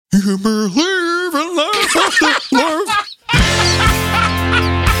You believe in life after life.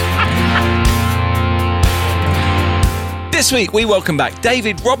 This week, we welcome back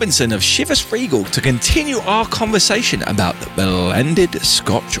David Robinson of Chivas Regal to continue our conversation about the blended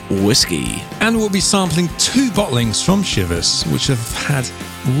Scotch whisky. And we'll be sampling 2 bottlings from Chivas, which have had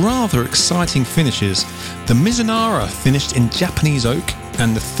rather exciting finishes. The Mizunara finished in Japanese oak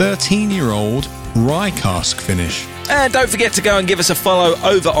and the 13-year-old rye cask finish. And don't forget to go and give us a follow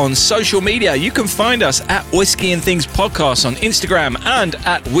over on social media. You can find us at Whiskey and Things Podcast on Instagram and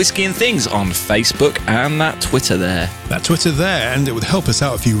at Whiskey and Things on Facebook and that Twitter there. And it would help us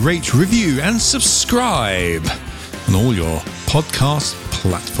out if you rate, review and subscribe on all your podcast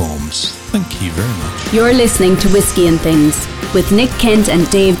platforms. Thank you very much. You're listening to Whiskey and Things with Nick Kent and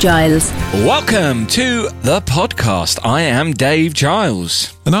Dave Giles. Welcome to the podcast. I am Dave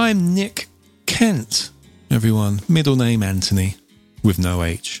Giles. And I'm Nick Kent. Everyone, middle name Anthony with no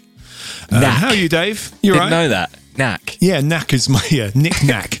H. How are you, Dave? You Didn't right? know that. Knack. Yeah, Knack is my Nick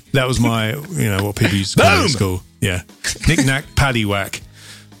Knack. That was my, what people used to call it at school. Yeah, Nick Knack, Paddy Whack.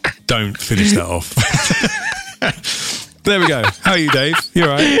 Don't finish that off. There we go. How are you, Dave? You all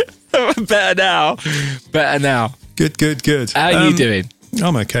right? Better now. Good. How are you doing?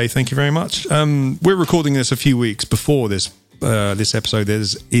 I'm okay, thank you very much. We're recording this a few weeks before this episode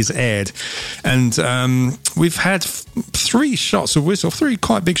is aired, and we've had 3 shots of whiskey, or 3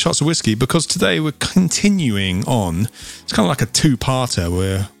 quite big shots of whiskey, because today we're continuing on. It's kind of like a 2-parter.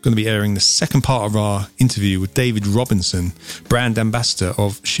 We're going to be airing the second part of our interview with David Robinson, brand ambassador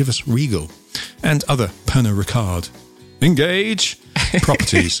of Chivas Regal and other Pernod Ricard Engage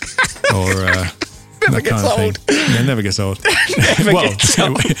properties, or Never gets old. Yeah, never gets old. Gets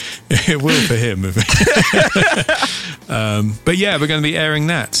old. It will for him. But yeah, we're going to be airing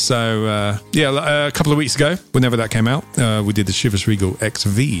that. So a couple of weeks ago, whenever that came out, we did the Chivas Regal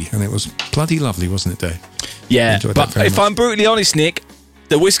XV, and it was bloody lovely, wasn't it, Dave? Yeah, but if I'm brutally honest, Nick,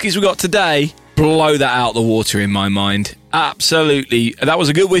 the whiskies we got today blow that out the water in my mind. Absolutely. That was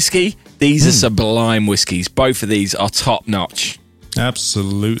a good whiskey. These are sublime whiskies. Both of these are top notch.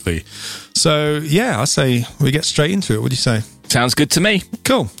 Absolutely. So, yeah, I say we get straight into it. What do you say? Sounds good to me.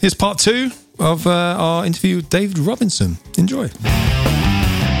 Cool. Here's part 2 of our interview with David Robinson. Enjoy.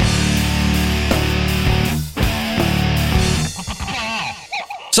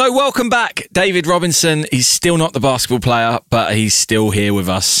 So, welcome back, David Robinson. He's still not the basketball player, but he's still here with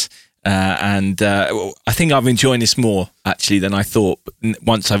us. And I think I've enjoyed this more, actually, than I thought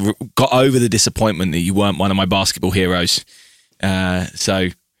once I got over the disappointment that you weren't one of my basketball heroes.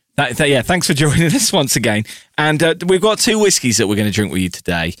 Thanks for joining us once again. And we've got 2 whiskies that we're going to drink with you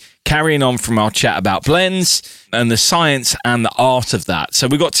today, carrying on from our chat about blends and the science and the art of that. So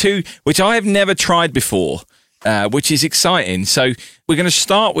we've got 2, which I have never tried before, which is exciting. So we're going to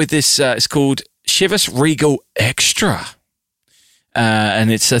start with this. It's called Chivas Regal Extra. And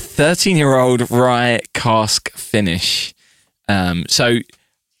it's a 13-year-old rye cask finish. So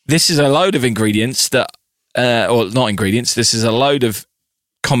this is a load of ingredients that, or not ingredients, this is a load of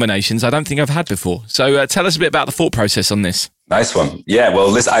combinations I don't think I've had before. So tell us a bit about the thought process on this. Nice one. Yeah, well,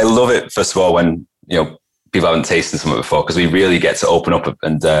 listen, I love it, first of all, when people haven't tasted something before, because we really get to open up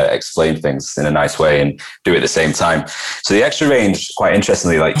and explain things in a nice way and do it at the same time. So the Extra range, quite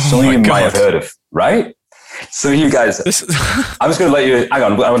interestingly, some of you might have heard of, right? Some of you guys, I'm just going to let you, hang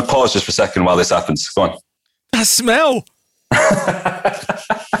on, I'm going to pause just for a second while this happens. Go on. That smell.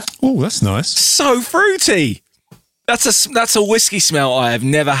 Oh, that's nice. So fruity. That's a whiskey smell I have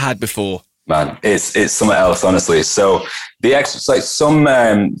never had before. Man, it's something else, honestly. So the Extra, like some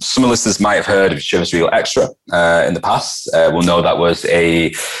listeners might have heard of Chivas Regal Extra in the past. Will know that was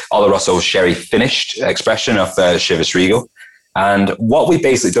a Oloroso sherry finished expression of Chivas Regal. And what we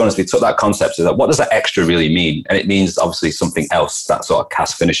basically done is we took that concept of that. What does that extra really mean? And it means obviously something else, that sort of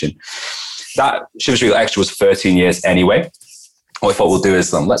cask finishing. That Chivas Regal Extra was 13 years anyway. What we thought we'll do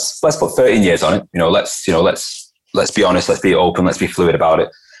is let's put 13 years on it. Let's be honest, let's be open, let's be fluid about it.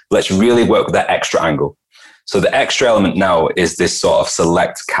 Let's really work with that extra angle. So the extra element now is this sort of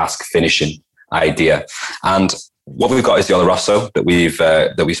select cask finishing idea. And what we've got is the Oloroso that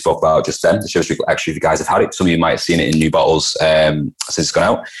we spoke about just then. The Chivas Regal Extra, if you guys have had it, some of you might have seen it in new bottles since it's gone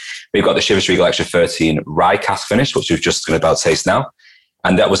out. We've got the Chivas Regal Extra 13 rye cask finish, which we've just going to about taste now.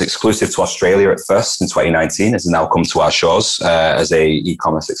 And that was exclusive to Australia at first in 2019. It's now come to our shores as a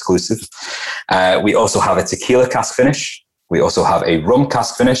e-commerce exclusive. We also have a tequila cask finish. We also have a rum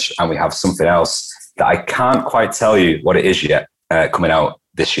cask finish, and we have something else that I can't quite tell you what it is yet coming out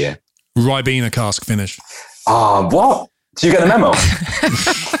this year. Ribena cask finish. What? Did you get the memo?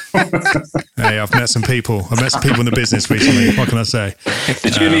 Hey, I've met some people. I've met some people in the business recently. What can I say?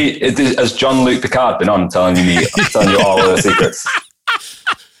 Did you meet? Has Jean-Luc Picard been on telling you all of the secrets?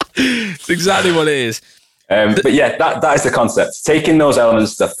 It's exactly what it is. But yeah, that is the concept. Taking those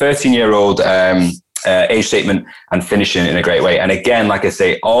elements, the 13-year-old age statement, and finishing it in a great way. And again, like I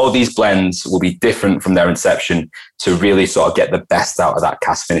say, all these blends will be different from their inception to really sort of get the best out of that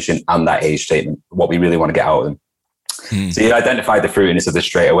cask finishing and that age statement, what we really want to get out of them. So you identified the fruitiness of this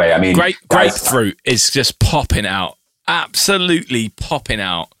straight away. I mean, grapefruit is just popping out. Absolutely popping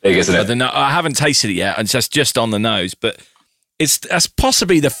out. Big, isn't it? I haven't tasted it yet. It's just on the nose, but that's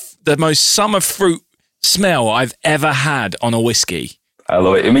possibly the most summer fruit smell I've ever had on a whiskey. I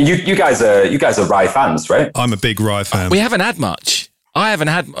love it. I mean, you guys are rye fans, right? I'm a big rye fan. We haven't had much.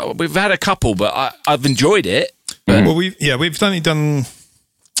 We've had a couple, but I've enjoyed it. Well, we've only done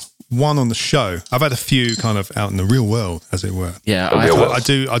one on the show. I've had a few kind of out in the real world, as it were. Yeah, I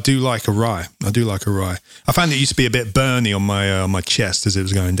do like a rye. I found it used to be a bit burny on my chest as it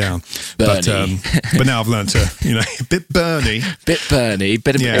was going down. But now I've learned to, a bit burny.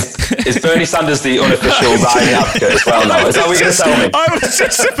 Is Bernie Sanders the unofficial rye advocate as well now? Is that what you're going to tell me? I was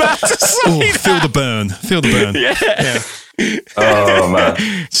just about to say feel the burn. Yeah. Oh man.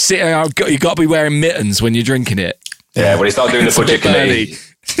 You got to be wearing mittens when you're drinking it. Yeah, when you start doing the budget committee.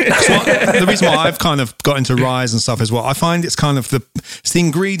 The reason why I've kind of got into ryes and stuff as well, I find it's kind of the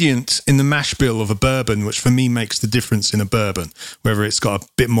ingredient in the mash bill of a bourbon, which for me makes the difference in a bourbon. Whether it's got a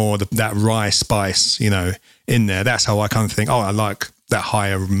bit more of that rye spice, in there. That's how I kind of think. Oh, I like that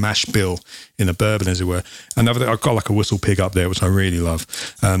higher mash bill in a bourbon, as it were. And I've got like a Whistle Pig up there, which I really love.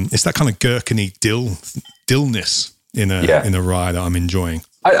 It's that kind of gherkiny dillness in a rye that I'm enjoying.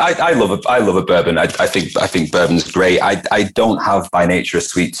 I love a bourbon. I think bourbon's great. I don't have by nature a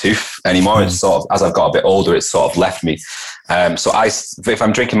sweet tooth anymore. It's sort of, as I've got a bit older, it's sort of left me. So if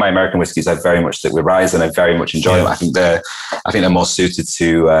I'm drinking my American whiskies, I very much stick with ryes, and I very much enjoy them. I think they're more suited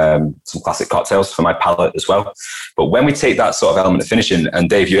to some classic cocktails for my palate as well. But when we take that sort of element of finishing, and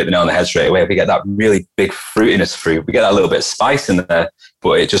Dave, you hit the nail on the head straight away, we get that really big fruitiness through. We get that little bit of spice in there,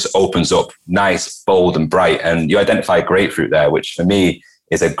 but it just opens up nice, bold, and bright. And you identify grapefruit there, which for me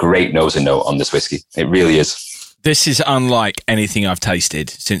is a great nosing note on this whiskey. It really is. This is unlike anything I've tasted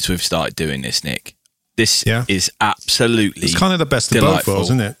since we've started doing this, Nick. This is absolutely It's kind of the best delightful. of both worlds,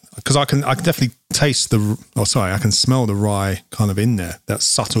 isn't it? Because I can definitely taste I can smell the rye kind of in there. That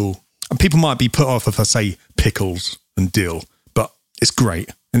subtle. And people might be put off if I say pickles and dill, but it's great.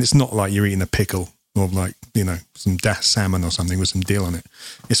 And it's not like you're eating a pickle or like, some salmon or something with some dill on it.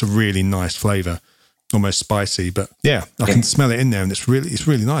 It's a really nice flavour. Almost spicy, but I can smell it in there, and it's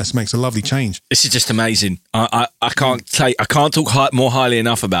really nice. It makes a lovely change. This is just amazing. I can't talk more highly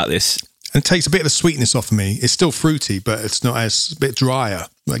enough about this. And it takes a bit of the sweetness off of me. It's still fruity, but it's not as a bit drier.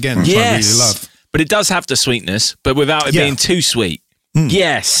 Again, which I really love. But it does have the sweetness, but without it being too sweet.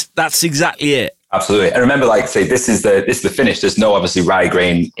 Yes, that's exactly it. Absolutely. And remember, like say, this is the finish. There's no obviously rye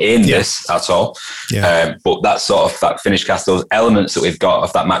grain in this at all. Yeah. But that sort of that finish cast, those elements that we've got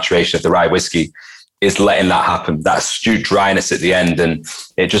of that maturation of the rye whiskey, is letting that happen, that astute dryness at the end, and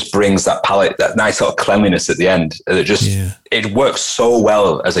it just brings that palate, that nice sort of cleanliness at the end. It works so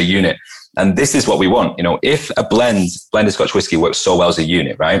well as a unit, and this is what we want. If a blended Scotch whiskey works so well as a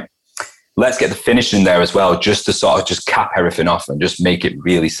unit, right? Let's get the finish in there as well, just to sort of just cap everything off and just make it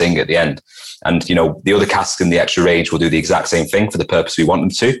really sing at the end. And the other casks in the extra age will do the exact same thing for the purpose we want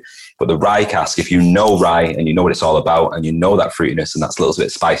them to. But the rye cask, if you know rye and you know what it's all about, and you know that fruitiness and that little bit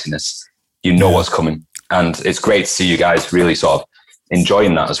of spiciness, you know what's coming. And it's great to see you guys really sort of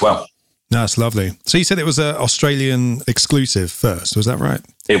enjoying that as well. No, it's lovely. So you said it was an Australian exclusive first, was that right?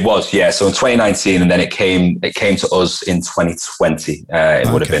 It was, yeah. So in 2019, and then it came to us in 2020.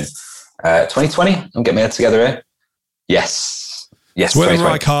 It would have been 2020. I'm getting my head together here. Yes. So where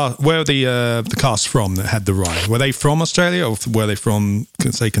are the casks from that had the rye? Were they from Australia, or were they from,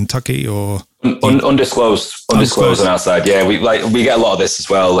 say, Kentucky, or undisclosed on our side? Yeah, we get a lot of this as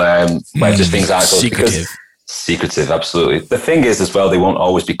well. Where just things out secretive, absolutely. The thing is as well, they won't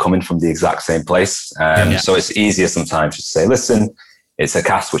always be coming from the exact same place. So it's easier sometimes to say, listen, it's a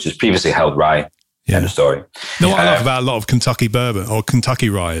cask which has previously held rye. End of story. What I love about a lot of Kentucky bourbon or Kentucky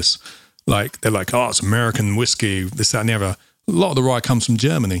ryes, like they're like, oh, it's American whiskey, this, that, and the other. A lot of the rye comes from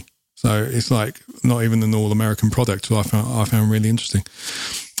Germany, so it's like not even an all-American product. I found really interesting.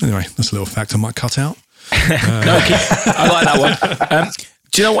 Anyway, that's a little fact I might cut out. I like that one.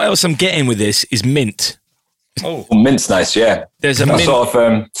 Do you know what else I'm getting with this? Is mint. Oh, mint's nice, yeah. There's a mint, sort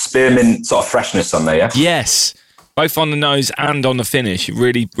of spearmint sort of freshness on there, yeah. Yes, both on the nose and on the finish.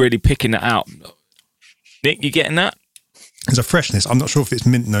 Really, really picking that out. Nick, you getting that? There's a freshness. I'm not sure if it's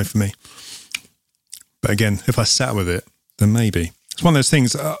mint though for me. But again, if I sat with it, then maybe. It's one of those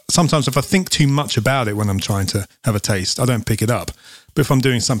things, sometimes if I think too much about it when I'm trying to have a taste, I don't pick it up. But if I'm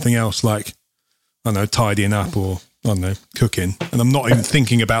doing something else like, I don't know, tidying up or, I don't know, cooking, and I'm not even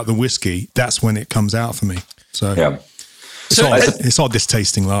thinking about the whiskey, that's when it comes out for me. So Yeah. it's odd this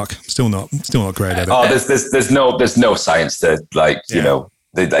tasting, Lark. Still not great at it. Oh, there's no science to like, you know,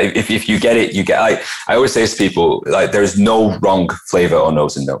 if you get it, you get. I always say to people, like, there's no wrong flavor or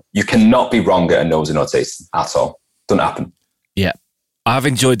nose and note. You cannot be wrong at a nose and note taste at all. Doesn't happen. Yeah. I've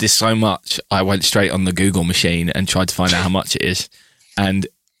enjoyed this so much. I went straight on the Google machine and tried to find out how much it is. And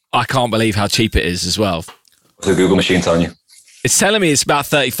I can't believe how cheap it is as well. What's the Google machine telling you? It's telling me it's about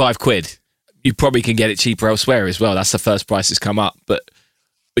 35 quid. You probably can get it cheaper elsewhere as well. That's the first price that's come up, but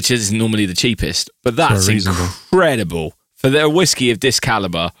which is normally the cheapest. But that's incredible for their whiskey of this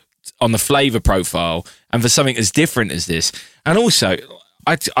caliber on the flavour profile and for something as different as this. And also,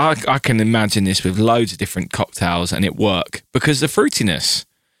 I can imagine this with loads of different cocktails and it work because the fruitiness.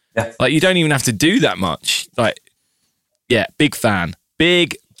 Yeah. Like, you don't even have to do that much. Like, yeah, big fan.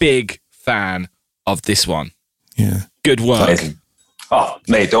 Big fan of this one. Yeah. Good work. Amazing. Oh,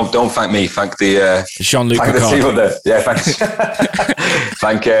 mate, don't thank me. Thank the Jean-Luc thank Picard. the team up there. Yeah,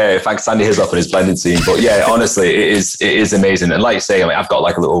 thank Sandy Hislop and his blending team. But yeah, honestly, it is amazing. And like you say, I mean, I've got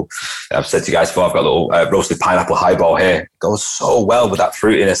like a little. I've said to you guys before, I've got a little roasted pineapple highball here. Goes so well with that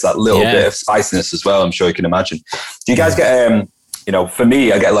fruitiness, that little bit of spiciness as well. I'm sure you can imagine. Do you guys get you know, for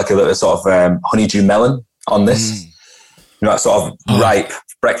me, I get like a little sort of honeydew melon on this. You know, that sort of ripe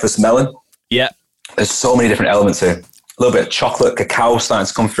breakfast melon. Yeah. There's so many different elements here. A little bit of chocolate, cacao starting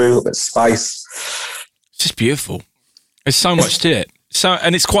to come through, a little bit of spice. It's just beautiful. There's so much to it.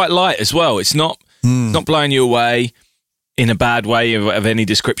 And it's quite light as well. It's not blowing you away in a bad way of any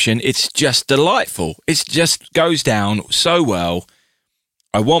description. It's just delightful. It just goes down so well.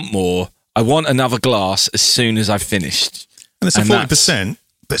 I want more. I want another glass as soon as I've finished. And it's a 40%,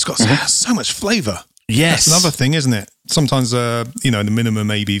 but it's got so much flavour. Yes. That's another thing, isn't it? Sometimes, you know, the minimum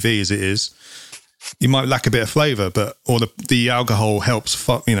ABV as it is, you might lack a bit of flavour, but or the alcohol helps,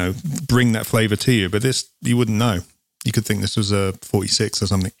 you know, bring that flavour to you. But this, you wouldn't know. You could think this was a 46 or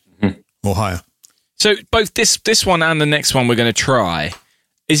something or higher. So both this one and the next one we're going to try,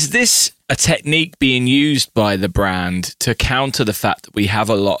 is this a technique being used by the brand to counter the fact that we have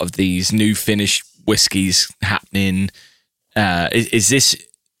a lot of these new finished whiskies happening? Is this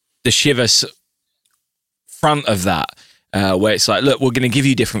the Chivas front of that? Where it's like, look, we're going to give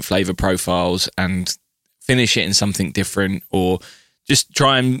you different flavour profiles and finish it in something different, or just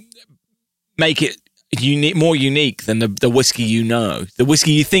try and make it more unique than the whiskey you know. The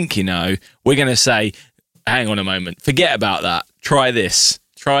whiskey you think you know, we're going to say, hang on a moment, forget about that. Try this.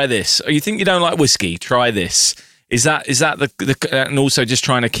 Or you think you don't like whiskey, try this. Is that the and also just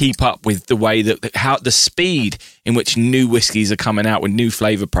trying to keep up with the way that how the speed in which new whiskies are coming out with new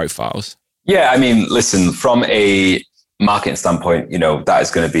flavour profiles? Yeah, I mean, listen, from a marketing standpoint, you know, that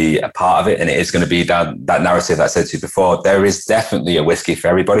is going to be a part of it, and it is going to be that narrative that I said to you before. There is definitely a whiskey for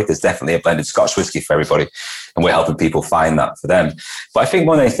everybody. There's definitely a blended Scotch whiskey for everybody, and we're helping people find that for them. But I think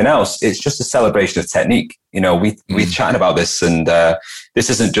more than anything else, it's just a celebration of technique. You know, we're chatting about this, and this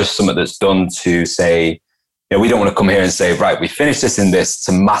isn't just something that's done to say, you know, we don't want to come here and say, right, we finished this in this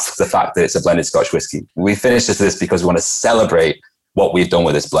to mask the fact that it's a blended Scotch whiskey. We finished this because we want to celebrate what we've done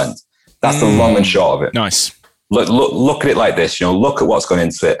with this blend. That's the long and short of it. Nice. Look at it like this, you know, look at what's gone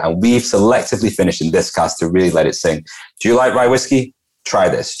into it. And we've selectively finished in this cast to really let it sing. Do you like rye whiskey? Try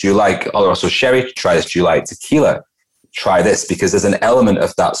this. Do you like Oloroso sherry? Try this. Do you like tequila? Try this, because there's an element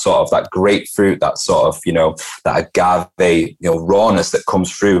of that sort of that grapefruit, that sort of, you know, that agave, you know, rawness that comes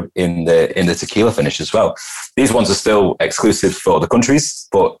through in the tequila finish as well. These ones are still exclusive for the countries,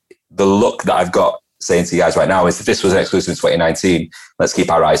 but the look that I've got saying to you guys right now is, if this was an exclusive in 2019, let's keep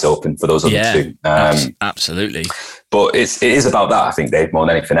our eyes open for those other two. Absolutely. But it is about that, I think, Dave, more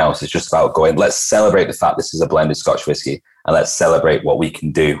than anything else. It's just about going, let's celebrate the fact this is a blended Scotch whiskey, and let's celebrate what we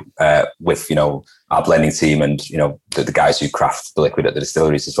can do with, you know, our blending team and, you know, the guys who craft the liquid at the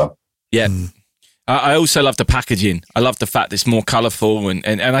distilleries as well. Yeah. I also love the packaging. I love the fact it's more colourful, and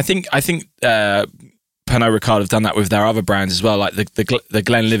I think Pernod Ricard have done that with their other brands as well, like the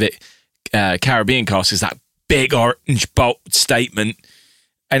Glenlivet Caribbean cask is that big orange bold statement,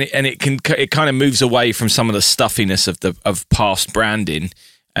 and it kind of moves away from some of the stuffiness of past branding.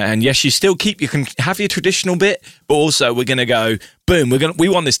 And yes, you can have your traditional bit, but also we're going to go boom. We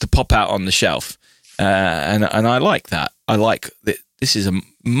want this to pop out on the shelf, and I like that. I like that. This is a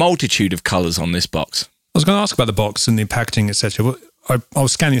multitude of colours on this box. I was going to ask about the box and the packaging, etc. I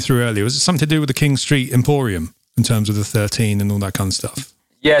was scanning through earlier. Was it something to do with the King Street Emporium? in terms of the 13 and all that kind of stuff.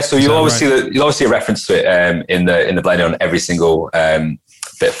 Yeah, so you'll always see a reference to it in the blend on every single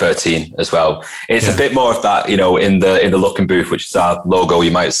bit 13 as well. It's a bit more of that, in the looking booth, which is our logo.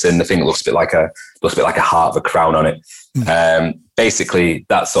 You might have seen the thing that looks a bit like a heart with a crown on it. Basically,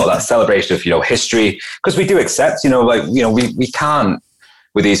 that's sort of that celebration of history, because we do accept we can't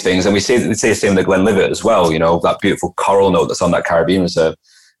with these things, and we say the same with the Glenlivet as well. That beautiful coral note that's on that Caribbean Reserve.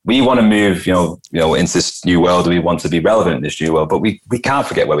 We want to move, into this new world. We want to be relevant in this new world, but we can't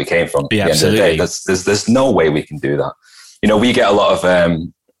forget where we came from. Yeah, at the end of the day, there's no way we can do that. We get a lot of,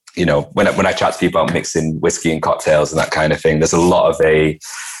 when I chat to people about mixing whiskey and cocktails and that kind of thing, there's a lot of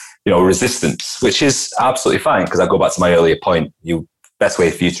resistance, which is absolutely fine. Because I go back to my earlier point, best way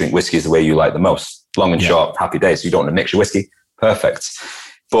for you to drink whiskey is the way you like the most. Long and short, happy days. So you don't want to mix your whiskey. Perfect.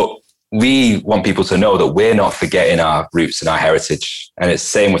 But we want people to know that we're not forgetting our roots and our heritage. And it's the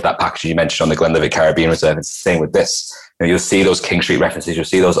same with that packaging you mentioned on the Glenlivet Caribbean Reserve. It's the same with this. You'll see those King Street references. You'll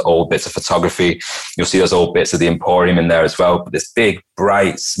see those old bits of photography. You'll see those old bits of the Emporium in there as well. But this big,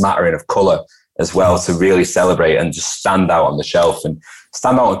 bright smattering of colour as well to really celebrate and just stand out on the shelf and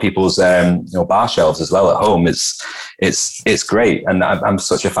stand out on people's bar shelves as well at home. It's great. And I'm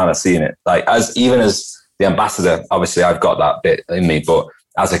such a fan of seeing it. Like as the ambassador, obviously I've got that bit in me, but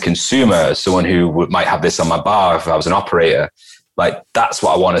as a consumer, as someone who might have this on my bar, if I was an operator, like that's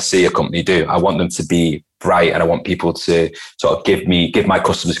what I want to see a company do. I want them to be bright, and I want people to sort of give my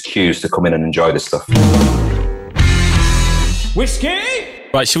customers cues to come in and enjoy this stuff. Whiskey!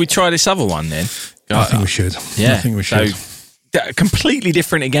 Right, should we try this other one then? I think we should. Yeah. I think we should. So, completely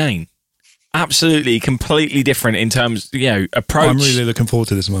different again. Absolutely completely different in terms, approach. I'm really looking forward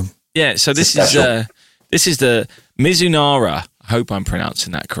to this one. Yeah, so this is the Mizunara. I hope I'm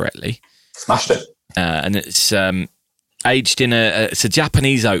pronouncing that correctly. Smashed it. And it's aged in it's a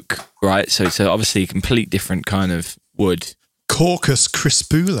Japanese oak, right? So it's obviously a complete different kind of wood. Caucus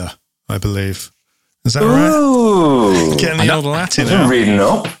crispula, I believe. Is that Ooh. right? Getting the old Latin I'm out. reading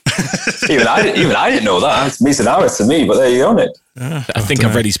up. even I didn't know that. It's Mizunara to me, but there you own it. I think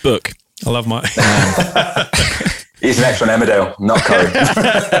I've read his book. I love my... He's an extra on Emmerdale, not Curry.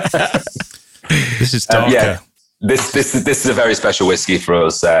 This is darker. This is a very special whiskey for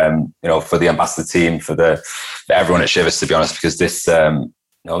us, for the ambassador team, for everyone at Chivas, to be honest, because this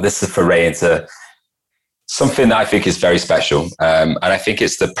is a foray into something that I think is very special, and I think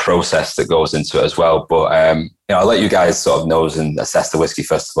it's the process that goes into it as well. But I'll let you guys sort of nose and assess the whiskey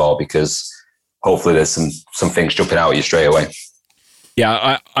first of all, because hopefully there's some things jumping out at you straight away.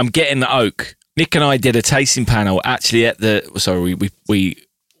 Yeah, I'm getting the oak. Nick and I did a tasting panel actually at we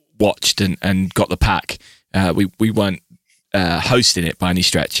watched and got the pack. We weren't hosting it by any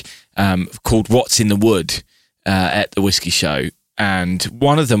stretch, called What's in the Wood at the whiskey show. And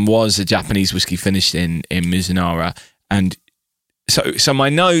one of them was a Japanese whiskey finished in Mizunara. And so my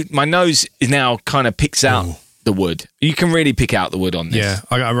nose is now kind of picks out the wood. You can really pick out the wood on this. Yeah,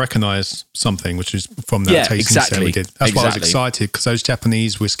 I recognise something, which is from that tasting set we did. That's why I was excited, because those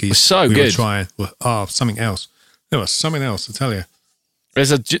Japanese whiskies so we good. were trying were something else. There was something else, I tell you.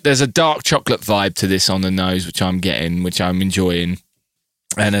 There's a dark chocolate vibe to this on the nose, which I'm getting, which I'm enjoying,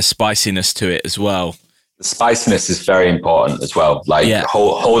 and a spiciness to it as well. The spiciness is very important as well.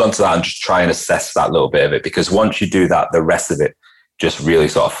 Hold on to that and just try and assess that little bit of it, because once you do that, the rest of it just really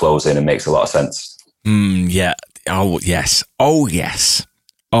sort of flows in and makes a lot of sense. Yeah. Oh, yes. Oh, yes.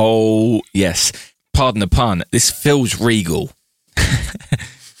 Oh, yes. Pardon the pun. This feels regal.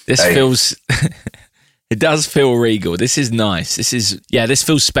 Feels... It does feel regal. This is nice. This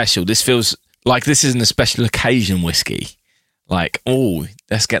feels special. This feels like this isn't a special occasion whiskey. Like,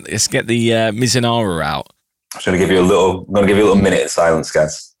 let's get the Mizunara out. I'm going to give you a little minute of silence,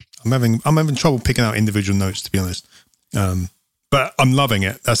 guys. I'm having trouble picking out individual notes, to be honest. But I'm loving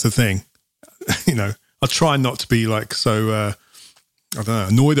it. That's the thing. I try not to be like so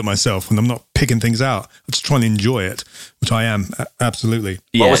annoyed at myself when I'm not picking things out. I just try and enjoy it, which I am absolutely.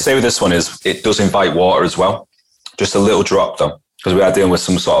 What I would say with this one is it does invite water as well, just a little drop though, because we are dealing with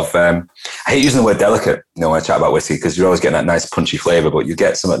some sort of I hate using the word delicate when I chat about whiskey, because you're always getting that nice punchy flavour, but you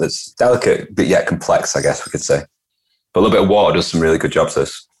get something that's delicate but yet complex, I guess we could say. But a little bit of water does some really good jobs to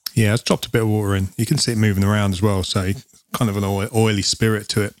this. Yeah, it's dropped a bit of water in. You can see it moving around as well, so kind of an oily spirit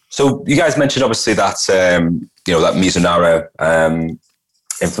to it. So you guys mentioned obviously that that Mizunara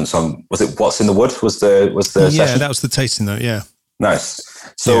influence on, was it What's in the Wood was the session? That was the tasting note. Yeah, nice.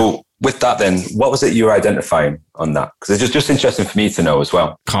 So with that, then what was it you were identifying on that? Because it's just interesting for me to know as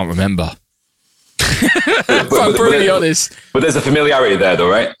well. Can't remember. If I'm brutally honest. But there's a familiarity there, though,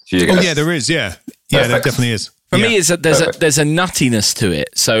 right? For you guys? Oh yeah, there is. Yeah, there definitely is. For me, it's there's a nuttiness to it.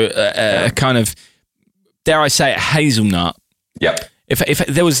 So a kind of dare I say it, hazelnut. Yep. If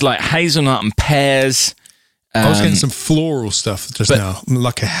there was like hazelnut and pears. I was getting some floral stuff just now,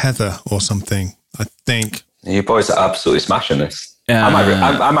 like a heather or something, I think. You boys are absolutely smashing this. Yeah.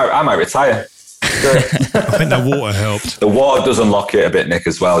 I might retire. I think the water helped. The water does unlock it a bit, Nick,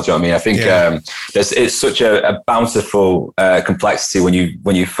 as well. Do you know what I mean? I think it's such a bountiful complexity when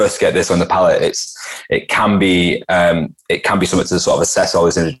you first get this on the palate. It can be something to sort of assess all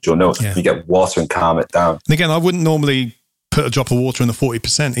these individual notes. Yeah. You get water and calm it down. And again, I wouldn't normally put a drop of water in the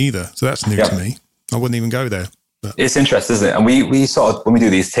 40% either, so that's new to me. I wouldn't even go there. But. It's interesting, isn't it? And we sort of, when we do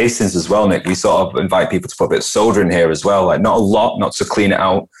these tastings as well, Nick, we sort of invite people to put a bit of soda in here as well. Like not a lot, not to clean it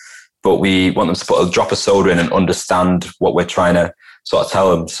out, but we want them to put a drop of soda in and understand what we're trying to sort of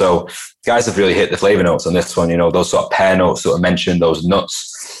tell them. So guys have really hit the flavor notes on this one, you know, those sort of pear notes that were mentioned, those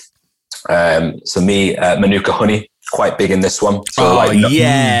nuts. So Manuka honey, quite big in this one. So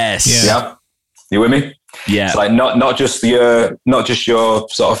yes. Yeah. You with me? Yeah. So like not just your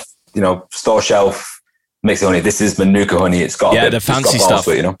sort of, you know, store shelf mixed honey. This is Manuka honey. It's got the fancy stuff.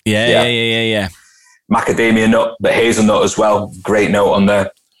 It, you know? Yeah. Macadamia nut, but hazelnut as well. Great note on there.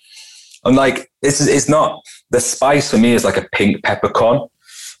 And like it's not, the spice for me is like a pink peppercorn,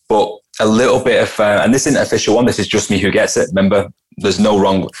 but a little bit of and this isn't an official one. This is just me who gets it. Remember, there's no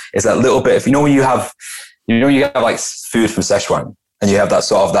wrong. It's that little bit of, you know, when you have like food from Szechuan and you have that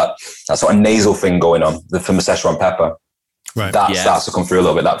sort of nasal thing going on from the Szechuan pepper. Right. That starts to come through a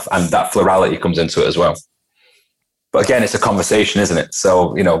little bit, and that florality comes into it as well. But again, it's a conversation, isn't it?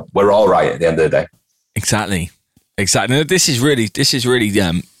 So, you know, we're all right at the end of the day. Exactly. No, this is really,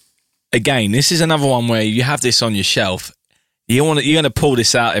 again, this is another one where you have this on your shelf. You're going to pull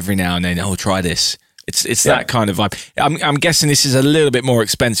this out every now and then. Oh, try this. It's that kind of vibe. I'm guessing this is a little bit more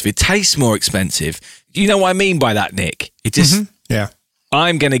expensive. It tastes more expensive. You know what I mean by that, Nick? It just,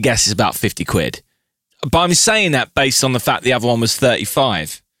 I'm going to guess it's about 50 quid. But I'm saying that based on the fact the other one was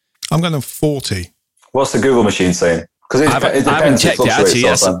 35. I'm going to 40. What's the Google machine saying? Because I haven't checked it, actually.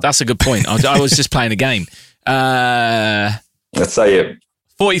 That's a good point. I was just playing a game. Let's say it.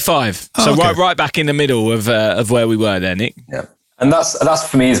 45. So right back in the middle of where we were there, Nick. Yeah. And that's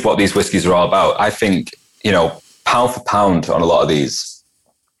for me is what these whiskies are all about. I think, you know, pound for pound on a lot of these,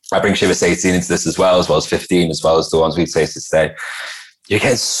 I bring Chivas 18 into this as well as 15, as well as the ones we've tasted today. You're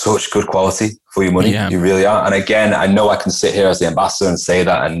getting such good quality for your money. Yeah. You really are. And again, I know I can sit here as the ambassador and say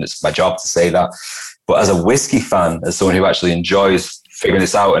that, and it's my job to say that. But as a whiskey fan, as someone who actually enjoys figuring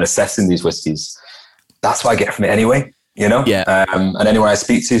this out and assessing these whiskies, that's what I get from it anyway. You know? Yeah. And anyone I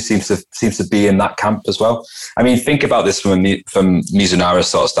speak to seems to be in that camp as well. I mean, think about this from Mizunara's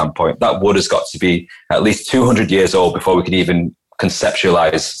sort of standpoint. That wood has got to be at least 200 years old before we can even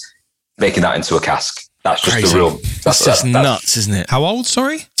conceptualize making that into a cask. That's just crazy. The rule. That's just nuts, isn't it? How old,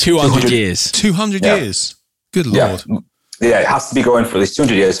 sorry? 200 years. 200 years. Good Lord. Yeah, it has to be going for at least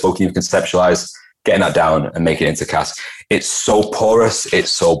 200 years before we can even conceptualize getting that down and making it into cask. It's so porous. It's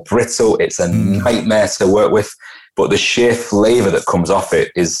so brittle. It's a nightmare to work with. But the sheer flavor that comes off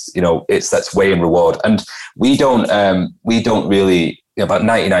it is, you know, that's way in reward. And we don't really, you know, about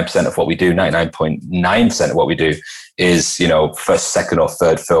 99% of what we do, 99.9% of what we do is, you know, first, second or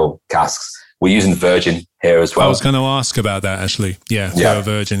third fill casks. We're using virgin here as well. I was going to ask about that, actually. Yeah,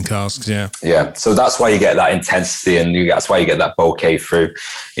 virgin casks, yeah. Yeah, so that's why you get that intensity and that's why you get that bouquet through.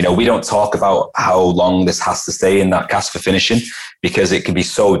 You know, we don't talk about how long this has to stay in that cask for finishing because it can be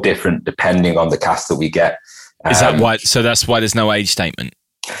so different depending on the cask that we get. Is that why? So that's why there's no age statement?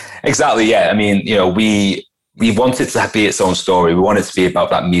 Exactly, yeah. I mean, you know, we want it to be its own story. We want it to be about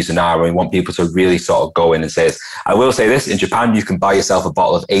that Mizunara. We want people to really sort of go in and say this. I will say this, in Japan, you can buy yourself a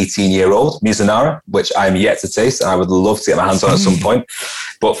bottle of 18-year-old Mizunara, which I'm yet to taste, and I would love to get my hands on at some point.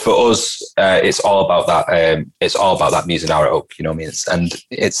 But for us, it's all about that. It's all about that Mizunara oak, you know what I mean?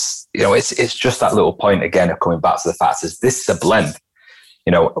 It's just that little point, again, of coming back to the fact is this is a blend.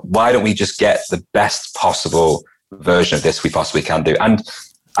 You know, why don't we just get the best possible version of this we possibly can do? And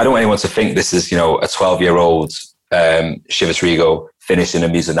I don't want anyone to think this is, you know, a 12-year-old Chivas Regal finished in a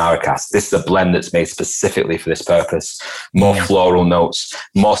Mizunara cask. This is a blend that's made specifically for this purpose. More floral notes,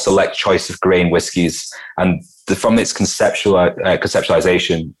 more select choice of grain whiskies. And from its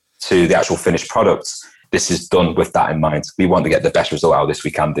conceptualization to the actual finished products, this is done with that in mind. We want to get the best result out of this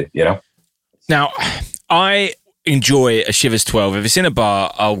we can do, you know? Now, I enjoy a Chivas 12. If it's in a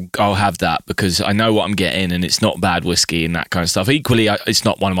bar, I'll have that because I know what I'm getting and it's not bad whiskey and that kind of stuff. Equally, it's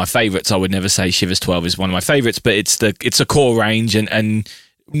not one of my favourites. I would never say Chivas 12 is one of my favourites, but it's a core range and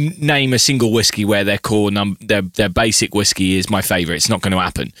name a single whiskey where their core their basic whiskey is my favourite. It's not going to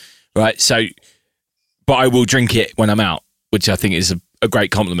happen, right? So, but I will drink it when I'm out, which I think is a great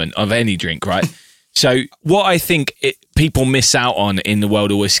compliment of any drink, right? So what I think people miss out on in the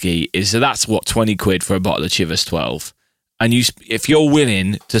world of whiskey is that's what, 20 quid for a bottle of Chivas 12. And if you're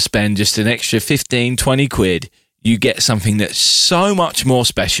willing to spend just an extra 15, 20 quid, you get something that's so much more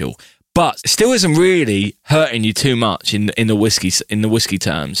special, but still isn't really hurting you too much in the whiskey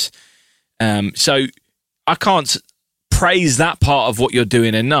terms. So I can't praise that part of what you're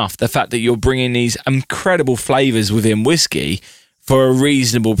doing enough. The fact that you're bringing these incredible flavors within whiskey for a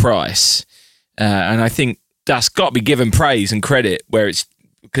reasonable price. And I think that's got to be given praise and credit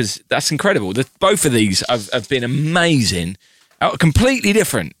because that's incredible. Both of these have been amazing, completely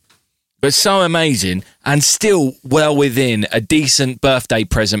different, but so amazing and still well within a decent birthday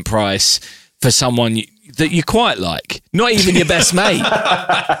present price for someone that you quite like. Not even your best mate.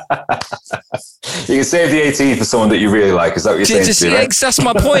 You can save the 18 for someone that you really like. Is that what you're saying? Right? That's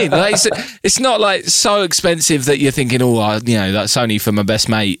my point. Like, it's not like so expensive that you're thinking, that's only for my best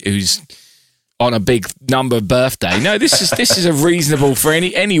mate who's on a big number birthday. No, this is a reasonable for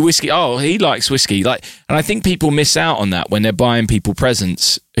any whiskey. Oh, he likes whiskey. And I think people miss out on that when they're buying people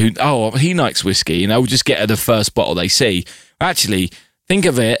presents he likes whiskey, and they'll just get the first bottle they see. Actually, think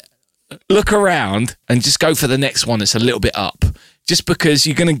of it, look around and just go for the next one that's a little bit up. Just because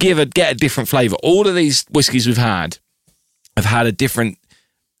you're going to get a different flavour. All of these whiskies we've had have had a different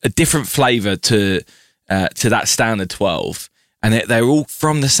flavour to that standard 12. And they're all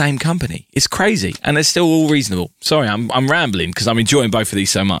from the same company. It's crazy. And they're still all reasonable. Sorry, I'm rambling because I'm enjoying both of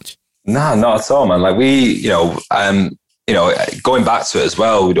these so much. No, not at all, man. Like going back to it as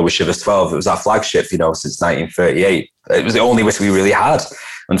well, with Chivas 12, it was our flagship, since 1938. It was the only whiskey we really had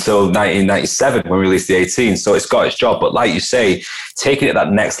until 1997 when we released the 18. So it's got its job. But like you say, taking it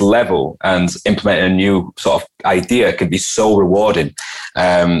that next level and implementing a new sort of idea can be so rewarding.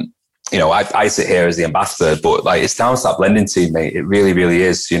 I sit here as the ambassador, but it's down to that blending team, mate. It really, really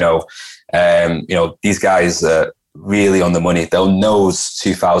is. These guys are really on the money. They'll nose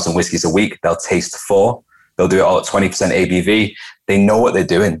 2,000 whiskies a week. They'll taste 4. They'll do it all at 20% ABV. They know what they're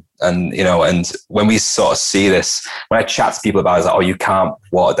doing. And, and when we sort of see this, when I chat to people about it, it's like, you can't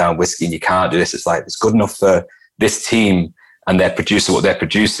water down whiskey and you can't do this. It's like, it's good enough for this team and their producer, what they're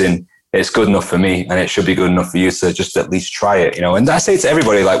producing. It's good enough for me, and it should be good enough for you to just at least try it, And I say to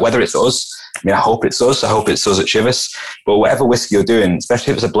everybody, whether it's us, I hope it's us. I hope it's us at Chivas. But whatever whiskey you're doing,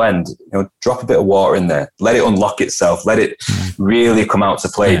 especially if it's a blend, drop a bit of water in there. Let it unlock itself. Let it really come out to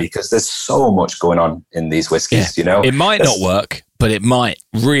play because there's so much going on in these whiskies, It might not work, but it might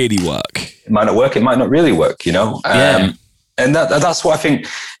really work. It might not work. It might not really work, And that's what I think,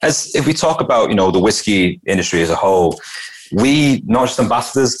 as if we talk about, the whiskey industry as a whole, we, not just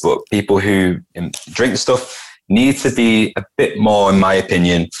ambassadors, but people who drink the stuff, need to be a bit more, in my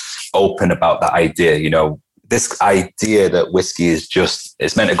opinion, open about that idea. This idea that whiskey is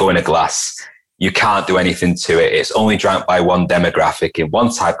it's meant to go in a glass. You can't do anything to it. It's only drank by one demographic in one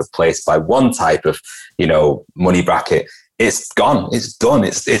type of place by one type of, money bracket. It's gone. It's done.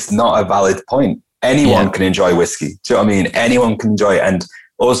 It's not a valid point. Anyone can enjoy whiskey. Do you know what I mean? Anyone can enjoy it. And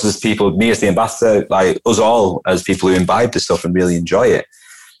us as people, me as the ambassador, us all as people who imbibe this stuff and really enjoy it,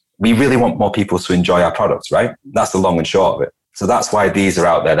 we really want more people to enjoy our products, right? That's the long and short of it. So that's why these are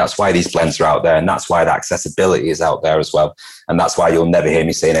out there. That's why these blends are out there. And that's why the accessibility is out there as well. And that's why you'll never hear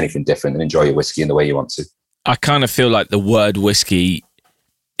me saying anything different than enjoy your whiskey in the way you want to. I kind of feel like the word whiskey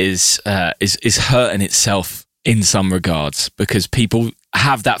is hurting itself in some regards because people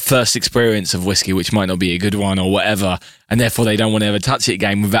have that first experience of whiskey, which might not be a good one or whatever, and therefore they don't want to ever touch it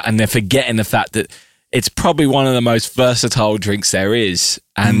again with that, and they're forgetting the fact that it's probably one of the most versatile drinks there is,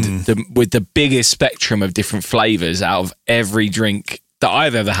 and with the biggest spectrum of different flavors out of every drink that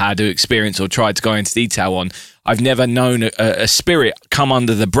I've ever had to experience or tried to go into detail on. I've never known a spirit come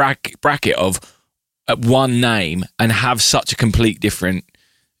under the bracket of one name and have such a complete different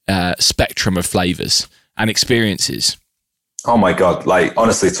spectrum of flavors and experiences. Oh my God,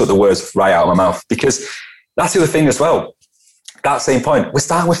 honestly, took the words right out of my mouth, because that's the other thing as well. That same point, we're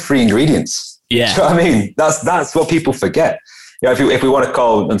starting with 3 ingredients. Yeah. Do you know what I mean? That's what people forget. If we want to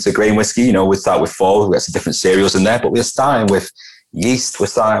call into grain whiskey, we start with 4, we got some different cereals in there, but we're starting with yeast, we're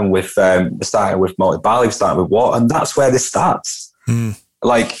starting with malted barley, we're starting with water, and that's where this starts. And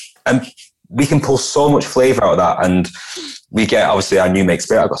we can pull so much flavor out of that, and we get obviously our new make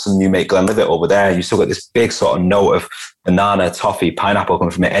spirit. I've got some new make Glenlivet over there. You still got this big sort of note of banana, toffee, pineapple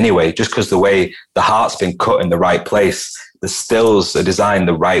coming from it anyway, just because the way the heart's been cut in the right place, the stills are designed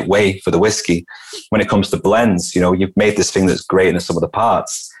the right way for the whiskey. When it comes to blends, you've made this thing that's great in some of the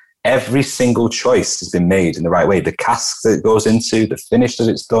parts. Every single choice has been made in the right way. The cask that it goes into, the finish that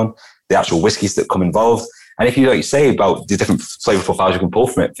it's done, the actual whiskies that come involved. And if you, like you say, about the different flavor profiles you can pull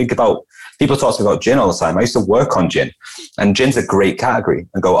from it, think about people talk to me about gin all the time. I used to work on gin, and gin's a great category,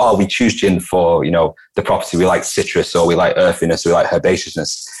 and go, oh, we choose gin for, the property. We like citrus, or we like earthiness, or we like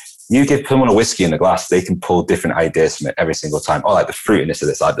herbaceousness. You give someone a whiskey in a glass, they can pull different ideas from it every single time. I like the fruitiness of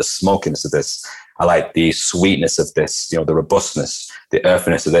this. I like the smokiness of this. I like the sweetness of this, the robustness, the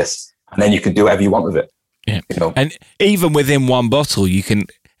earthiness of this. And then you can do whatever you want with it. Yeah. And even within one bottle, you can,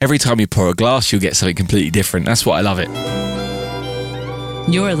 every time you pour a glass, you'll get something completely different. That's what I love it.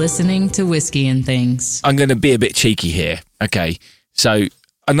 You're listening to Whiskey and Things. I'm going to be a bit cheeky here. Okay. So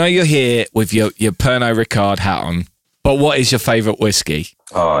I know you're here with your Pernod Ricard hat on, but what is your favourite whiskey?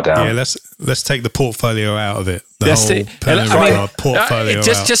 Oh, damn. Yeah, let's take the portfolio out of it. The whole Pernod Ricard portfolio out.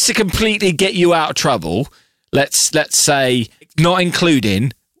 Just to completely get you out of trouble, let's say not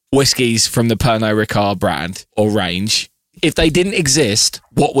including whiskies from the Pernod Ricard brand or range. If they didn't exist,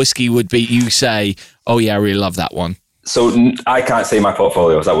 what whiskey would be you say, oh yeah, I really love that one? So I can't say my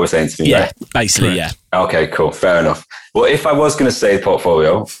portfolio. Is that what you're saying to me? Yeah, right? Basically, Correct. yeah. Okay, cool. Fair enough. Well, if I was going to say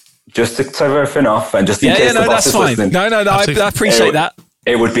portfolio, just to cover everything off and just in case the boss is listening. No, I appreciate that.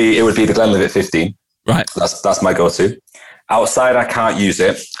 It would be the Glenlivet 15. Right. That's my go-to. Outside, I can't use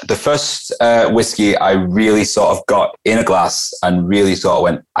it. The first whiskey I really sort of got in a glass and really sort of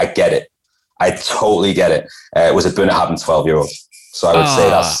went, I get it. I totally get it. It was a Bunnahabhain 12-year-old. So I would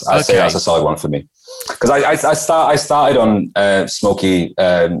say that's a solid one for me. Because I started on smoky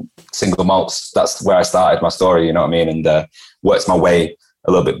single malts. That's where I started my story, you know what I mean? And worked my way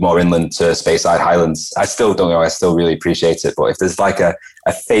a little bit more inland to Speyside Highlands. I still don't know. I still really appreciate it. But if there's like a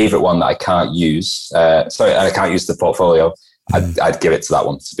favorite one that I can't use, I can't use the portfolio, I'd give it to that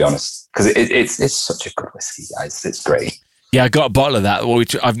one, to be honest. Because it's such a good whiskey, guys. It's great. Yeah, I got a bottle of that,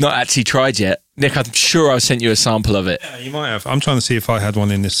 which I've not actually tried yet. Nick, I'm sure I sent you a sample of it. Yeah, you might have. I'm trying to see if I had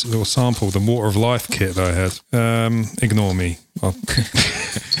one in this little sample, the Water of Life kit that I had. Ignore me.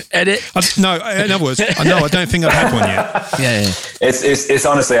 Edit. No, in other words, I don't think I've had one yet. Yeah. It's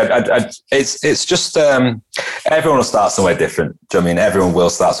honestly, it's just everyone will start somewhere different. Do you know what I mean? Everyone will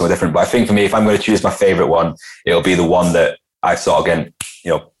start somewhere different. But I think for me, if I'm going to choose my favorite one, it'll be the one that I sort of, again,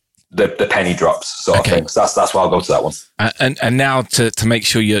 the penny drops sort of thing. So that's why I'll go to that one. And now to make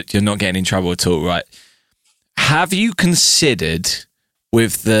sure you're not getting in trouble at all, right? Have you considered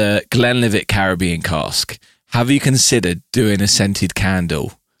with the Glenlivet Caribbean cask? Have you considered doing a scented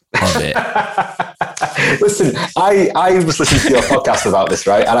candle of it? Listen, I was listening to your podcast about this,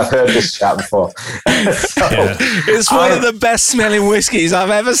 right? And I've heard this chat before. It's one of the best smelling whiskies I've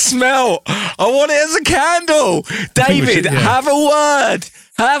ever smelled. I want it as a candle. David, have a word.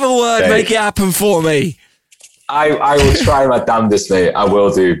 Have a word. Okay. Make it happen for me. I will try my damnedest, mate. I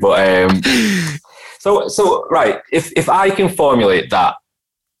will do. But so right, if I can formulate that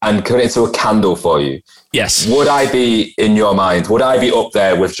and put it into a candle for you, yes, would I be, in your mind, would I be up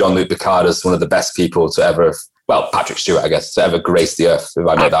there with Jean-Luc Picard as one of the best people to ever, well, Patrick Stewart, I guess, to ever grace the earth, if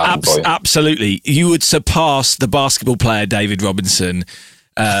I made that happen for you? Absolutely. You would surpass the basketball player David Robinson.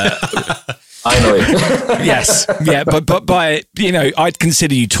 I know it. Yes. Yeah. But by, I'd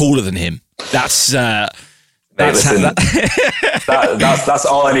consider you taller than him. That's all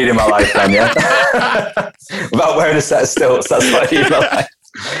I need in my life, then, yeah? Without wearing a set of stilts, that's what I need in my life.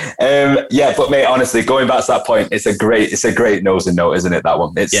 Yeah, but mate, honestly, going back to that point, it's a great nose and note, isn't it? That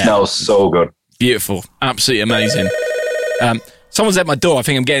one, it smells so good, beautiful, absolutely amazing. Someone's at my door. I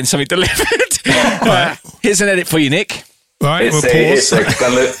think I'm getting something delivered. Here's an edit for you, Nick. All right,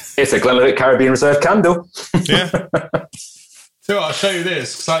 it's a Glenlivet Caribbean Reserve candle. Yeah. So I'll show you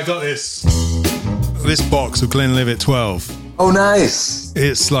this because I got this box of Glenlivet 12. Oh, nice!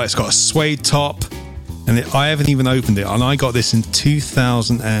 It's got a suede top. And I haven't even opened it. And I got this in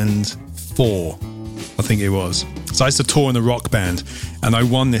 2004, I think it was. So I used to tour in a rock band. And I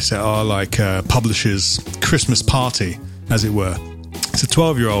won this at our publisher's Christmas party, as it were. It's a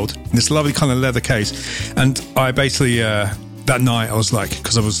 12-year-old in this lovely kind of leather case. And I basically, that night, I was like,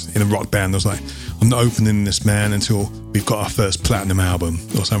 because I was in a rock band, I was like, I'm not opening this, man, until we've got our first platinum album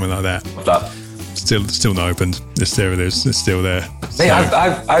or something like that. Still not opened. There it is. It's still there. Hey, so,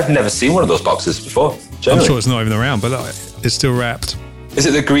 I've never seen one of those boxes before. Generally. I'm sure it's not even around, but it's still wrapped. Is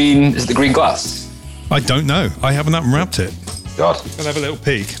it the green glass? I don't know. I haven't unwrapped it. God. I'll have a little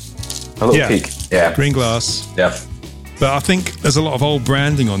peek. Peek. Yeah. Green glass. Yeah. But I think there's a lot of old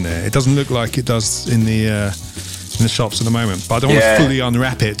branding on there. It doesn't look like it does in the shops at the moment. But I don't want to fully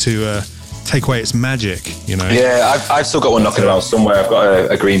unwrap it to take away its magic, Yeah, I've still got one knocking around somewhere. I've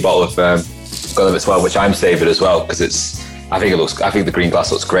got a green bottle of Glenlivet 12, which I'm saving as well because I think the green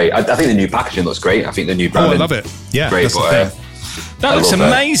glass looks great. I think the new packaging looks great. I think the new branding. Oh, I love it. Yeah, great. That looks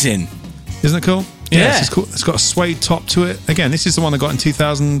amazing. Isn't it cool? Yes, it's got a suede top to it. Again, this is the one I got in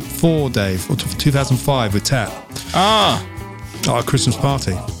 2004, Dave, or 2005 with Tat. Ah. At a Christmas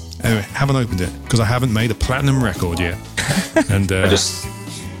party. Anyway, haven't opened it because I haven't made a platinum record yet. And this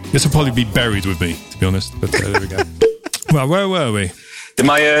will probably be buried with me, to be honest. But there we go. Well, where were we? Did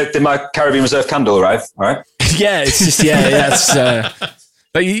my Caribbean Reserve candle arrive? All right. Yeah, it's just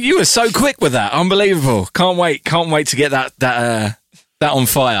but you were so quick with that. Unbelievable. Can't wait to get that on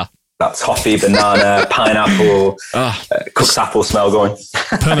fire. That toffee, banana, pineapple, cooked apple smell going.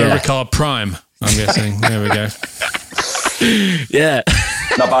 Pernod Ricard Prime, I'm guessing. There we go. Yeah.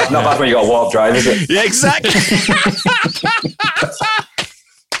 Not bad when you got a warp drive, is it? Yeah, exactly.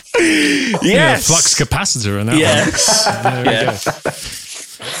 Yes. Yeah, flux capacitor and that yes. one. There we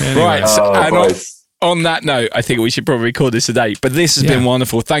go. Anyway. Right. So, on that note, I think we should probably record this today. But this has been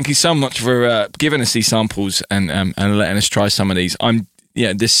wonderful. Thank you so much for giving us these samples and letting us try some of these. I'll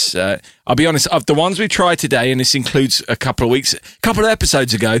be honest, of the ones we tried today, and this includes a couple of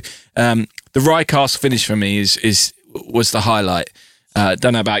episodes ago, the Rye Cask finish for me was the highlight.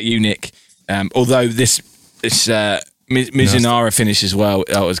 Don't know about you, Nick. Although this Mizunara finish as well,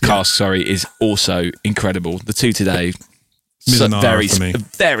 cask, sorry, is also incredible. The two today, very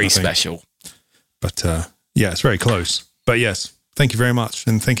special. But it's very close. But yes, thank you very much,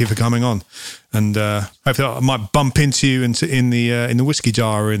 and thank you for coming on. And hopefully I might bump into you in the whiskey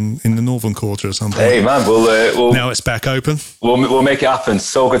jar in the Northern Quarter or something. Hey man, we'll now it's back open. We'll make it happen.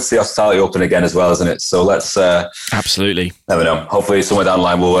 So good to see hospitality open again as well, isn't it? So let's absolutely. Never know. Hopefully somewhere down the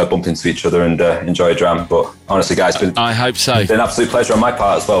line we'll bump into each other and enjoy a dram. But honestly, guys, I hope so. It's been an absolute pleasure on my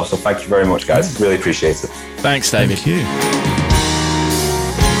part as well. So thank you very much, guys. Really appreciate it. Thanks, David. Thank you.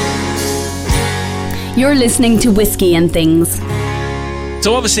 You're listening to Whiskey and Things.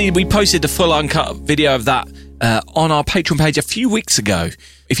 So obviously we posted the full uncut video of that on our Patreon page a few weeks ago.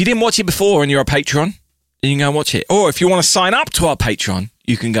 If you didn't watch it before and you're a Patreon, then you can go and watch it. Or if you want to sign up to our Patreon,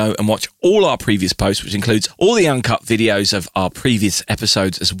 you can go and watch all our previous posts, which includes all the uncut videos of our previous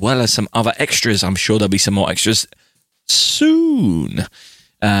episodes, as well as some other extras. I'm sure there'll be some more extras soon.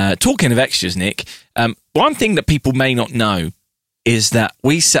 Talking of extras, Nick, one thing that people may not know is that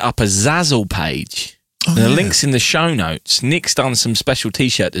we set up a Zazzle page. The link's in the show notes. Nick's done some special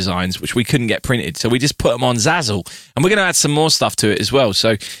T-shirt designs, which we couldn't get printed, so we just put them on Zazzle. And we're going to add some more stuff to it as well.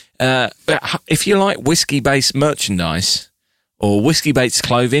 So if you like whiskey-based merchandise or whiskey-based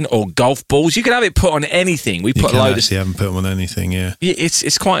clothing or golf balls, you can have it put on anything. We put a load of... You haven't put them on anything, yeah.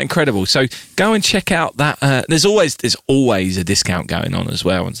 It's quite incredible. So go and check out that. There's always a discount going on as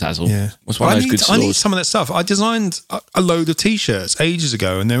well on Zazzle. Yeah. It's one of those good stores. I need some of that stuff. I designed a load of T-shirts ages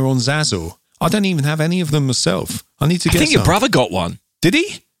ago, and they were on Zazzle. I don't even have any of them myself. I need to get some. I think your brother got one. Did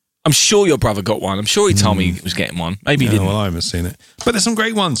he? I'm sure your brother got one. I'm sure he told me he was getting one. Maybe he didn't. Well, I haven't seen it. But there's some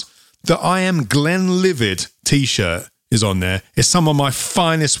great ones. The I Am Glenlivet T-shirt is on there. It's some of my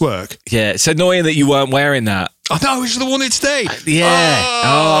finest work. Yeah, it's annoying that you weren't wearing that. I know, I should have worn it today. Yeah.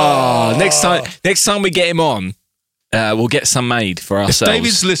 Oh, next time we get him on, we'll get some made for ourselves. If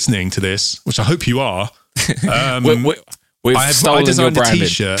David's listening to this, which I hope you are, I designed a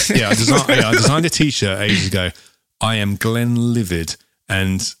T-shirt. Yeah, I designed a T-shirt ages ago. I Am Glenlivet,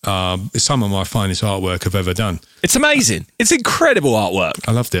 and it's some of my finest artwork I've ever done. It's amazing. It's incredible artwork.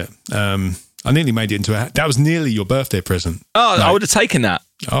 I loved it. I nearly made it into a hat. That was nearly your birthday present. Oh, no. I would have taken that.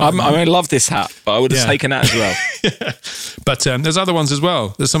 I love this hat, but I would have taken that as well. Yeah. But there's other ones as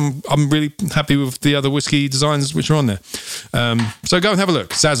well. There's some. I'm really happy with the other whiskey designs which are on there. So go and have a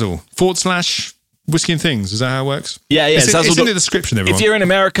look. Zazzle /Whiskey and Things. Is that how it works? Yeah. It's in the description, everyone. If you're in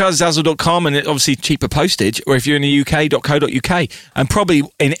America, Zazzle.com, and obviously cheaper postage. Or if you're in the UK, .co.uk. And probably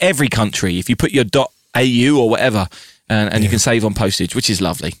in every country, if you put your .au or whatever, and you can save on postage, which is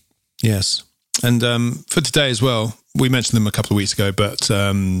lovely. Yes. And for today as well, we mentioned them a couple of weeks ago, but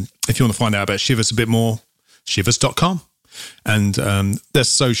if you want to find out about Chivas a bit more, chivas.com. And their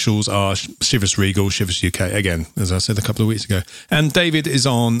socials are Chivas Regal, Chivas UK, again, as I said a couple of weeks ago. And David is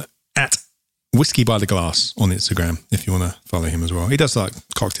on at Whiskey by the Glass on Instagram, if you want to follow him as well. He does like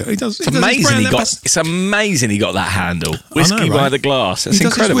cocktail. It's amazing he got that handle. Whiskey by the Glass. That's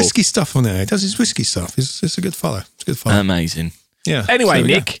incredible. He does his whiskey stuff on there. He does his whiskey stuff. It's a good follow. It's a good follow. Amazing. Yeah. Anyway,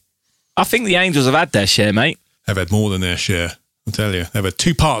 Nick, I think the Angels have had their share, mate. They've had more than their share. I'll tell you. They've had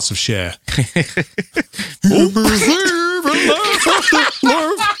two parts of share.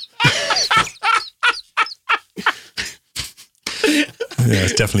 Yeah,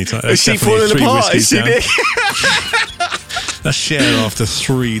 it's definitely time. Is she falling apart? Is she, Nick? A share after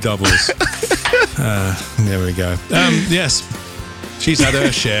 3 doubles. There we go. Yes, she's had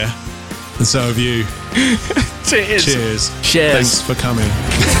her share, and so have you. Cheers. Cheers. Cheers. Thanks for coming.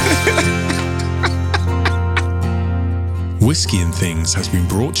 Whiskey and Things has been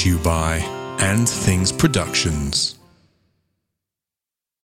brought to you by And Things Productions.